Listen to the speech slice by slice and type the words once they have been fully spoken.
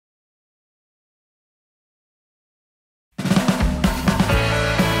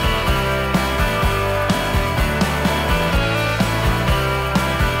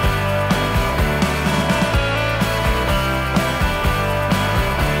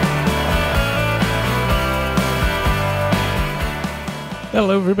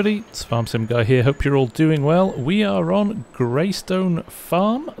Hello everybody, it's FarmSim Guy here, hope you're all doing well. We are on Graystone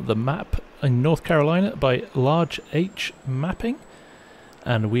Farm, the map in North Carolina by Large H Mapping,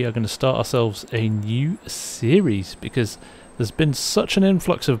 and we are going to start ourselves a new series because there's been such an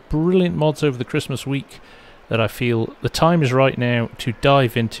influx of brilliant mods over the Christmas week that I feel the time is right now to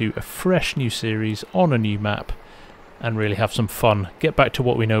dive into a fresh new series on a new map and really have some fun, get back to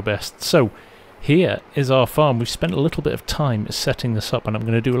what we know best. So here is our farm. We've spent a little bit of time setting this up, and I'm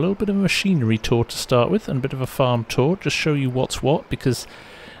going to do a little bit of a machinery tour to start with and a bit of a farm tour, just show you what's what, because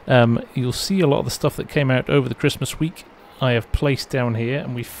you'll see a lot of the stuff that came out over the Christmas week I have placed down here,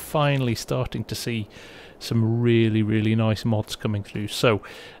 and we're finally starting to see some really nice mods coming through. So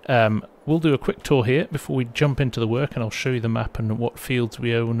we'll do a quick tour here before we jump into the work, and I'll show you the map and what fields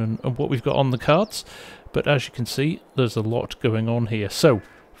we own and what we've got on the cards. But as you can see, there's a lot going on here. So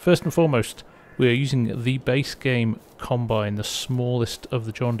first and foremost, we are using the base game combine, the smallest of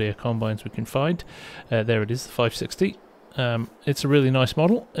the John Deere combines we can find. There it is, the 560. It's a really nice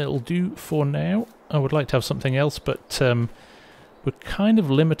model. It'll do for now. I would like to have something else, but we're kind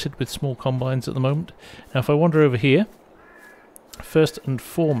of limited with small combines at the moment. Now if I wander over here, first and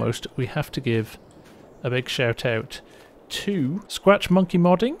foremost we have to give a big shout out to SquatchMonky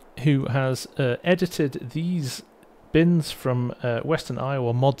Modding, who has edited these bins from Western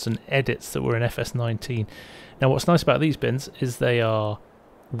Iowa mods and edits that were in FS19. Now what's nice about these bins is they are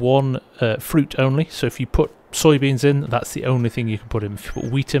one fruit only, so if you put soybeans in, that's the only thing you can put in. If you put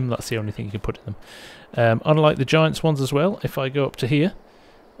wheat in, that's the only thing you can put in them. Unlike the Giants ones as well, if I go up to here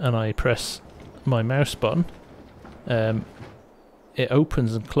and I press my mouse button, it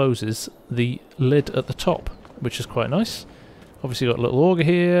opens and closes the lid at the top, which is quite nice. Obviously got a little auger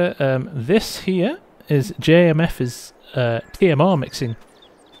here. This here is JMF's TMR mixing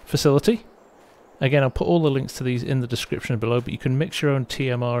facility. Again, I'll put all the links to these in the description below, but you can mix your own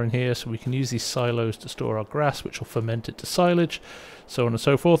TMR in here, so we can use these silos to store our grass, which will ferment it to silage, so on and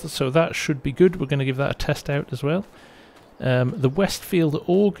so forth. So that should be good. We're going to give that a test out as well. The Westfield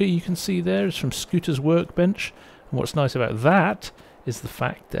auger you can see there is from Scooter's Workbench, and what's nice about that is the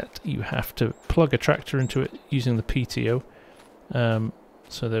fact that you have to plug a tractor into it using the PTO.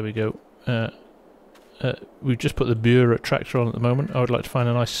 So there we go. We've just put the Bureau tractor on at the moment. I would like to find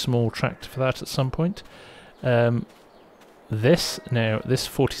a nice small tractor for that at some point. This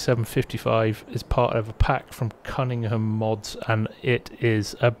 4755 is part of a pack from Cunningham Mods, and it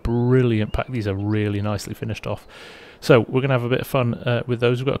is a brilliant pack. These are really nicely finished off. So we're going to have a bit of fun with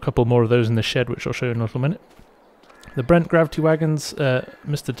those. We've got a couple more of those in the shed, which I'll show you in a little minute. The Brent Gravity Wagons,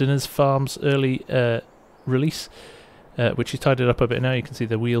 Mr. Dinner's Farm's early release, which is tidied up a bit now. You can see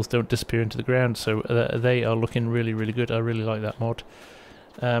the wheels don't disappear into the ground, so they are looking really good. I really like that mod.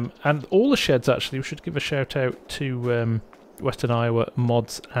 And all the sheds, actually, we should give a shout out to Western Iowa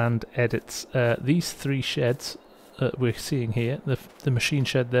Mods and Edits. These three sheds we're seeing here, the machine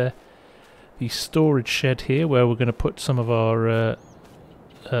shed there, the storage shed here where we're going to put some of our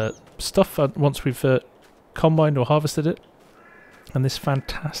stuff once we've combined or harvested it, and this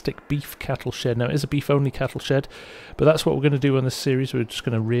fantastic beef cattle shed. Now it is a beef only cattle shed, but that's what we're going to do on this series. We're just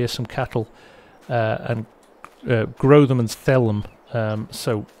going to rear some cattle and grow them and sell them,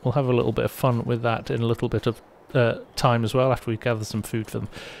 so we'll have a little bit of fun with that in a little bit of time as well after we gather some food for them.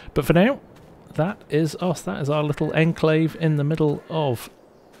 But for now, that is us. That is our little enclave in the middle of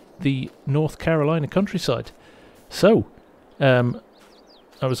the North Carolina countryside. So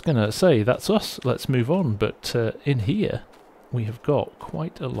I was going to say that's us, let's move on, but in here we have got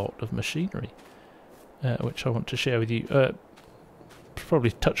quite a lot of machinery, which I want to share with you.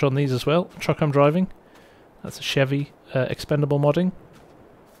 Probably touch on these as well. The truck I'm driving, that's a Chevy Expendable Modding,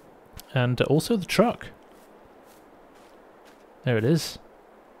 and also the truck. There it is,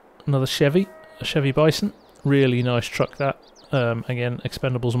 another Chevy, a Chevy Bison. Really nice truck that. Again,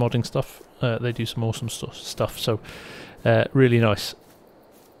 Expendables Modding stuff. They do some awesome stuff, so really nice.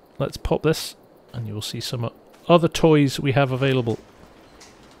 Let's pop this and you will see some other toys we have available.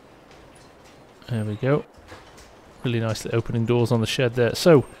 There we go. Really nicely opening doors on the shed there.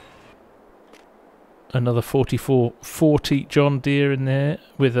 So another 4440 John Deere in there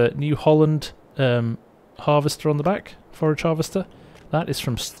with a New Holland harvester on the back, forage harvester. That is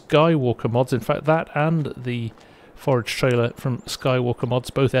from Skywalker Mods. In fact, that and the forage trailer from Skywalker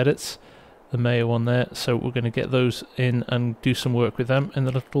Mods, both edits. The Mayo one there, so we're going to get those in and do some work with them in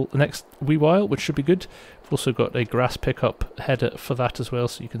the next wee while, which should be good. We've also got a grass pickup header for that as well,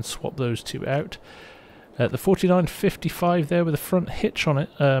 so you can swap those two out. The 4955 there with a front hitch on it.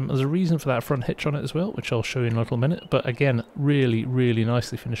 There's a reason for that front hitch on it as well, which I'll show you in a little minute. But again, really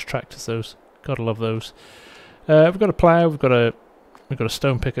nicely finished tractors. Those, gotta love those. We've got a plough. We've got a We've got a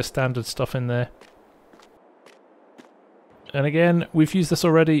stone picker, standard stuff in there. And again, we've used this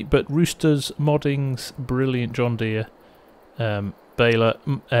already, but Roosters Modding's brilliant John Deere baler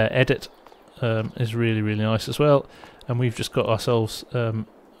edit is really, really nice as well. And we've just got ourselves a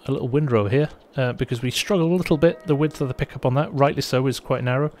little windrow here because we struggle a little bit. The width of the pickup on that, rightly so, is quite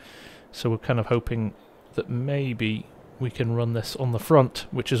narrow. So we're kind of hoping that maybe we can run this on the front,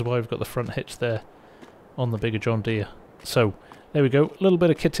 which is why we've got the front hitch there on the bigger John Deere. So there we go, a little bit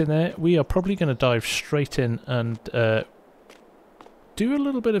of kit in there. We are probably going to dive straight in and do a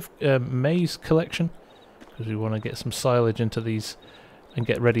little bit of maize collection because we want to get some silage into these and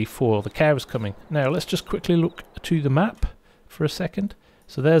get ready for the cows coming. Now let's just quickly look to the map for a second.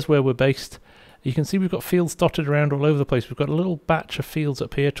 So there's where we're based. You can see we've got fields dotted around all over the place. We've got a little batch of fields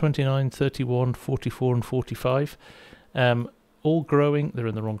up here, 29, 31, 44 and 45. All growing. They're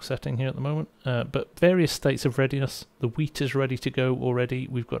in the wrong setting here at the moment, but various states of readiness. The wheat is ready to go already.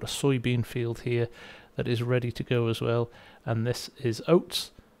 We've got a soybean field here that is ready to go as well, and this is oats.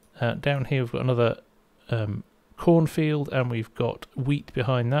 Down here we've got another corn field, and we've got wheat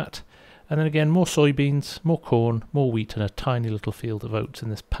behind that, and then again more soybeans, more corn, more wheat, and a tiny little field of oats in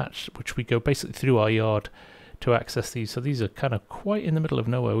this patch, which we go basically through our yard to access these. So these are kind of quite in the middle of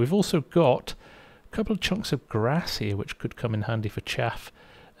nowhere. We've also got a couple of chunks of grass here which could come in handy for chaff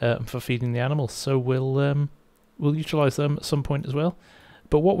for feeding the animals, so we'll utilise them at some point as well.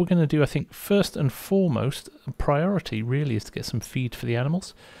 But what we're going to do, I think, first and foremost, priority really is to get some feed for the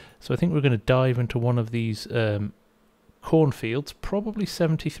animals. So I think we're going to dive into one of these cornfields, probably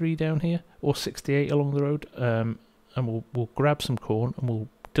 73 down here or 68 along the road, and we'll grab some corn and we'll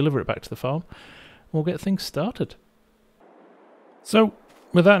deliver it back to the farm. We'll get things started. So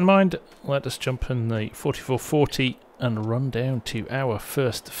with that in mind, let us jump in the 4440 and run down to our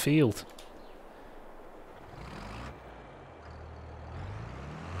first field.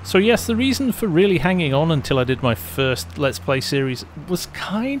 So yes, the reason for really hanging on until I did my first Let's Play series was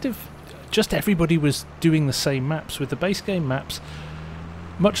kind of just everybody was doing the same maps. With the base game maps,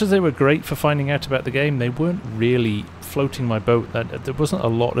 much as they were great for finding out about the game, they weren't really floating my boat. There wasn't a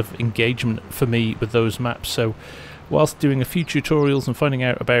lot of engagement for me with those maps, so whilst doing a few tutorials and finding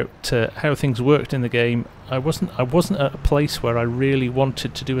out about how things worked in the game, I wasn't at a place where I really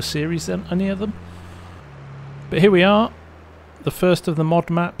wanted to do a series on any of them. But here we are. The first of the mod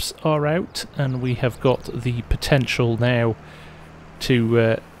maps are out, and we have got the potential now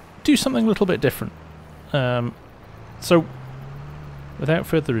to do something a little bit different. So, without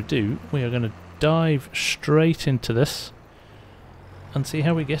further ado, we are going to dive straight into this and see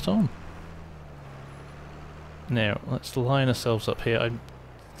how we get on. Now, let's line ourselves up here. I'm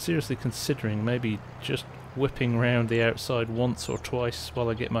seriously considering maybe just whipping round the outside once or twice while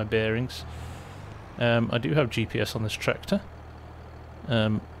I get my bearings. I do have GPS on this tractor.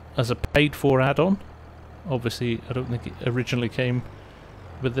 As a paid-for add-on. Obviously, I don't think it originally came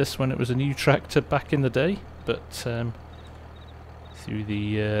with this when it was a new tractor back in the day, but through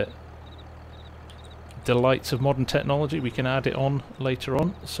the delights of modern technology, we can add it on later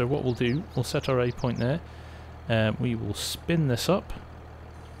on. So what we'll do, we'll set our A point there. We will spin this up,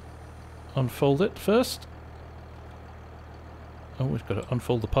 unfold it first. Oh, we've got to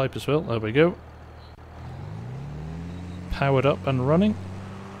unfold the pipe as well. There we go. Powered up and running.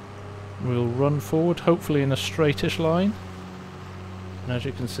 We'll run forward, hopefully in a straightish line. And as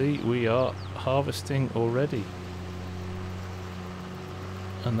you can see, we are harvesting already.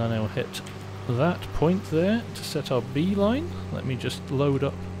 And then I'll hit that point there to set our B line. Let me just load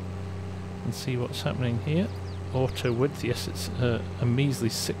up and see what's happening here. Auto width, yes, it's a measly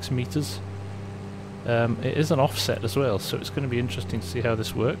 6 meters. It is an offset as well, so it's going to be interesting to see how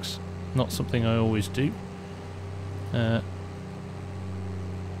this works. Not something I always do. But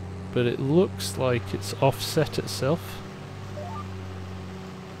it looks like it's offset itself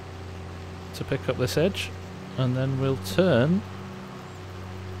to pick up this edge, and then we'll turn.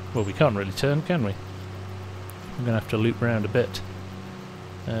 Well, we can't really turn, can we? I'm going to have to loop around a bit,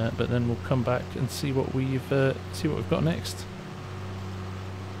 but then we'll come back and see what we've got next.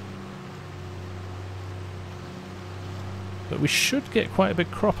 But we should get quite a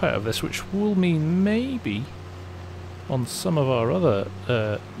big crop out of this, which will mean maybe on some of our other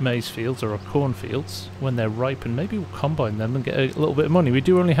maize fields or our corn fields, when they're ripe, and maybe we'll combine them and get a little bit of money. We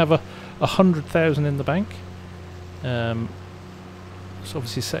do only have 100,000 in the bank. So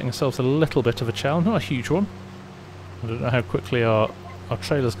obviously setting ourselves a little bit of a challenge, not a huge one. I don't know how quickly our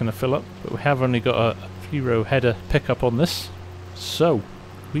trailer's going to fill up, but we have only got a 3-row header pickup on this. So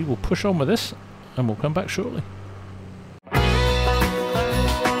we will push on with this, and we'll come back shortly.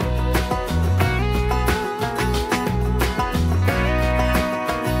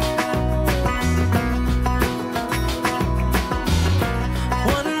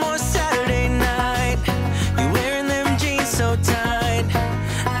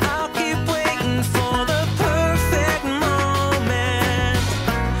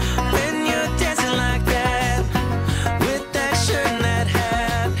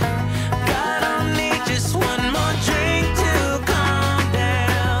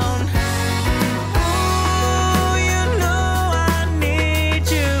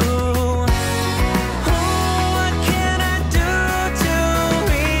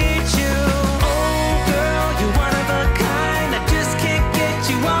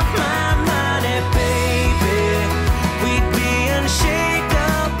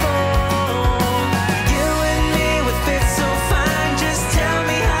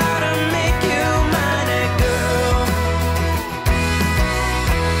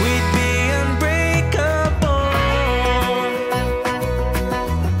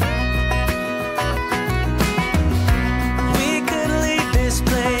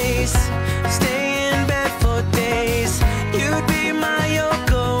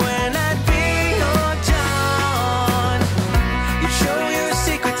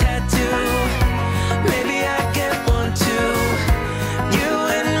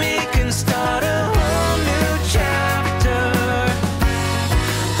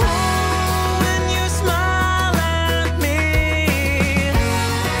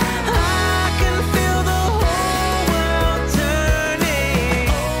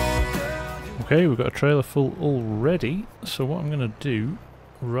 Okay, we've got a trailer full already, so what I'm going to do,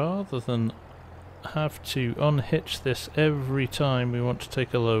 rather than have to unhitch this every time we want to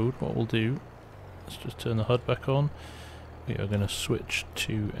take a load, what we'll do, let's just turn the HUD back on. We are going to switch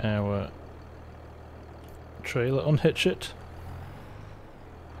to our trailer, unhitch it,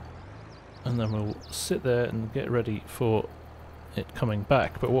 and then we'll sit there and get ready for it coming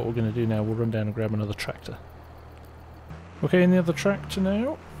back. But what we're going to do now, we'll run down and grab another tractor. Okay, in the other tractor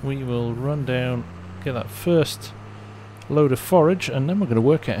now, we will run down, get that first load of forage, and then we're going to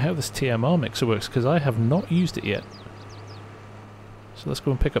work out how this TMR mixer works, because I have not used it yet. So let's go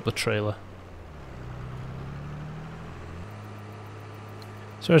and pick up the trailer.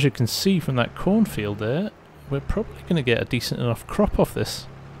 So as you can see from that cornfield there, we're probably going to get a decent enough crop off this.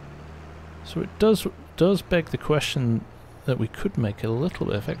 So it does beg the question that we could make a little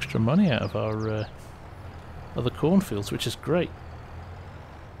bit of extra money out of our other cornfields, which is great,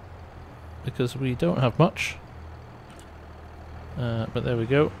 because we don't have much. But there we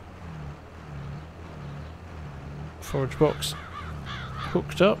go. Forage box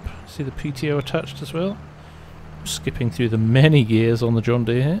hooked up. See the PTO attached as well. Skipping through the many gears on the John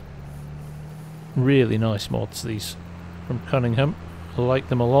Deere here. Really nice mods, these from Cunningham. I like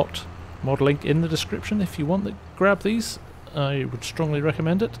them a lot. Mod link in the description if you want to grab these. I would strongly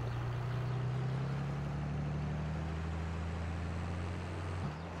recommend it.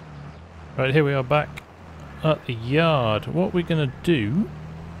 Right, here we are back at the yard. What we're going to do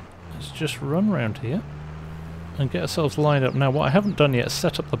is just run around here and get ourselves lined up. Now, what I haven't done yet is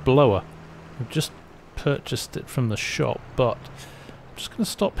set up the blower. I've just purchased it from the shop, but I'm just going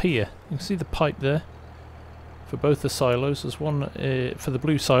to stop here. You can see the pipe there for both the silos. There's one for the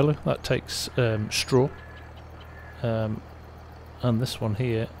blue silo that takes straw, and this one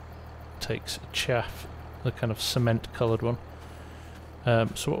here takes chaff, the kind of cement coloured one.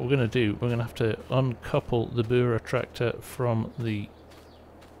 So what we're going to do, we're going to have to uncouple the Bura tractor from the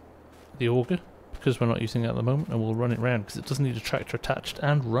auger, because we're not using it at the moment, and we'll run it round because it doesn't need a tractor attached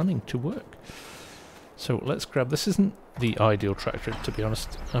and running to work. So let's grab, this isn't the ideal tractor, to be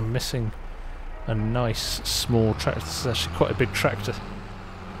honest. I'm missing a nice small tractor. This is actually quite a big tractor,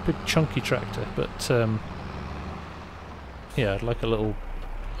 big chunky tractor, but yeah, I'd like a little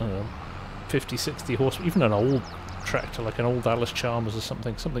 50, 60 horse, even an old tractor, like an old Alice Chalmers or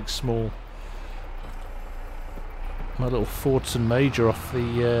something small. My little Fordson Major off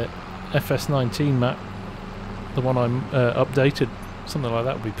the FS19 map, the one I'm updated, something like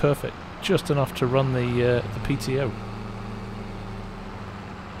that would be perfect. Just enough to run the PTO.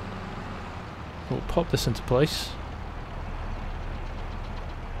 We'll pop this into place.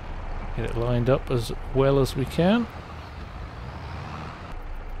 Get it lined up as well as we can.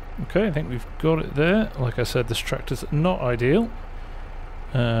 Okay, I think we've got it there. Like I said, this tractor's not ideal.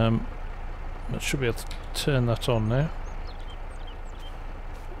 But should be able to turn that on now.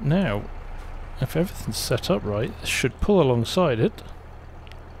 Now, if everything's set up right, this should pull alongside it.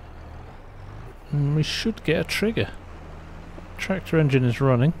 And we should get a trigger. Tractor engine is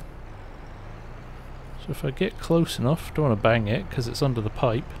running. So if I get close enough, don't want to bang it because it's under the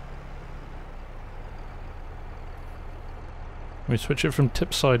pipe. We switch it from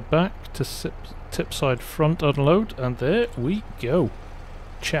tip side back to tip side front unload, and there we go.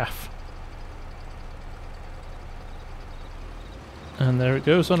 Chaff. And there it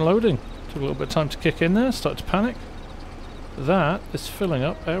goes, unloading. Took a little bit of time to kick in there, start to panic. That is filling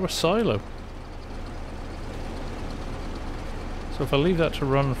up our silo. So if I leave that to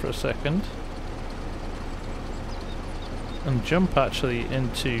run for a second and jump actually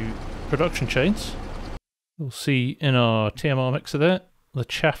into production chains, you'll see in our TMR mixer there, the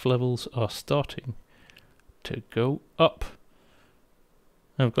chaff levels are starting to go up.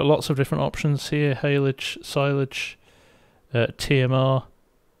 Now we've got lots of different options here: haylage, silage, TMR,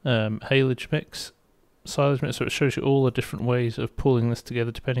 haylage mix, silage mix. So it shows you all the different ways of pulling this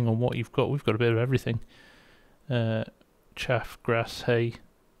together depending on what you've got. We've got a bit of everything. Chaff, grass, hay,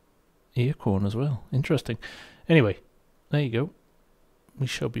 ear corn as well. Interesting. Anyway, there you go. We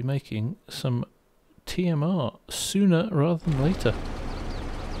shall be making some TMR sooner rather than later.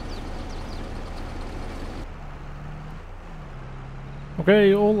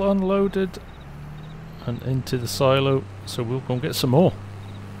 Okay, all unloaded and into the silo, so we'll go and get some more.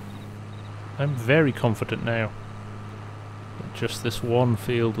 I'm very confident now that just this one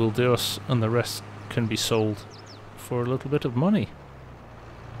field will do us and the rest can be sold for a little bit of money.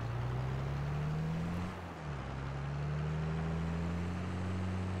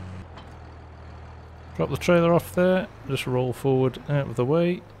 Drop the trailer off there, just roll forward out of the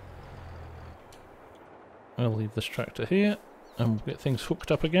way. I'll leave this tractor here and we'll get things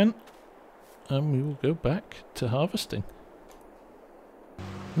hooked up again. and we will go back to harvesting.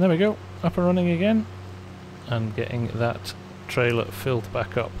 And there we go, up and running again, and getting that trailer filled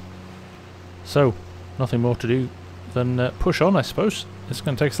back up. So, nothing more to do than push on, I suppose. It's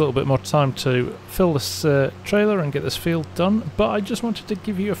going to take us a little bit more time to fill this trailer and get this field done, but I just wanted to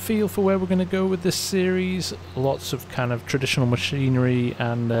give you a feel for where we're going to go with this series. Lots of kind of traditional machinery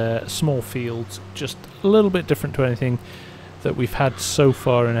and small fields, just a little bit different to anything that we've had so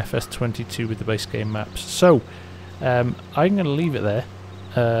far in FS22 with the base game maps. So, I'm going to leave it there,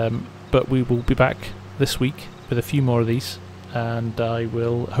 but we will be back this week with a few more of these, and I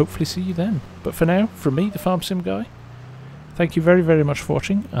will hopefully see you then. But for now, from me, the FarmSim guy, thank you very, very much for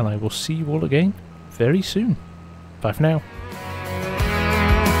watching, and I will see you all again very soon. Bye for now.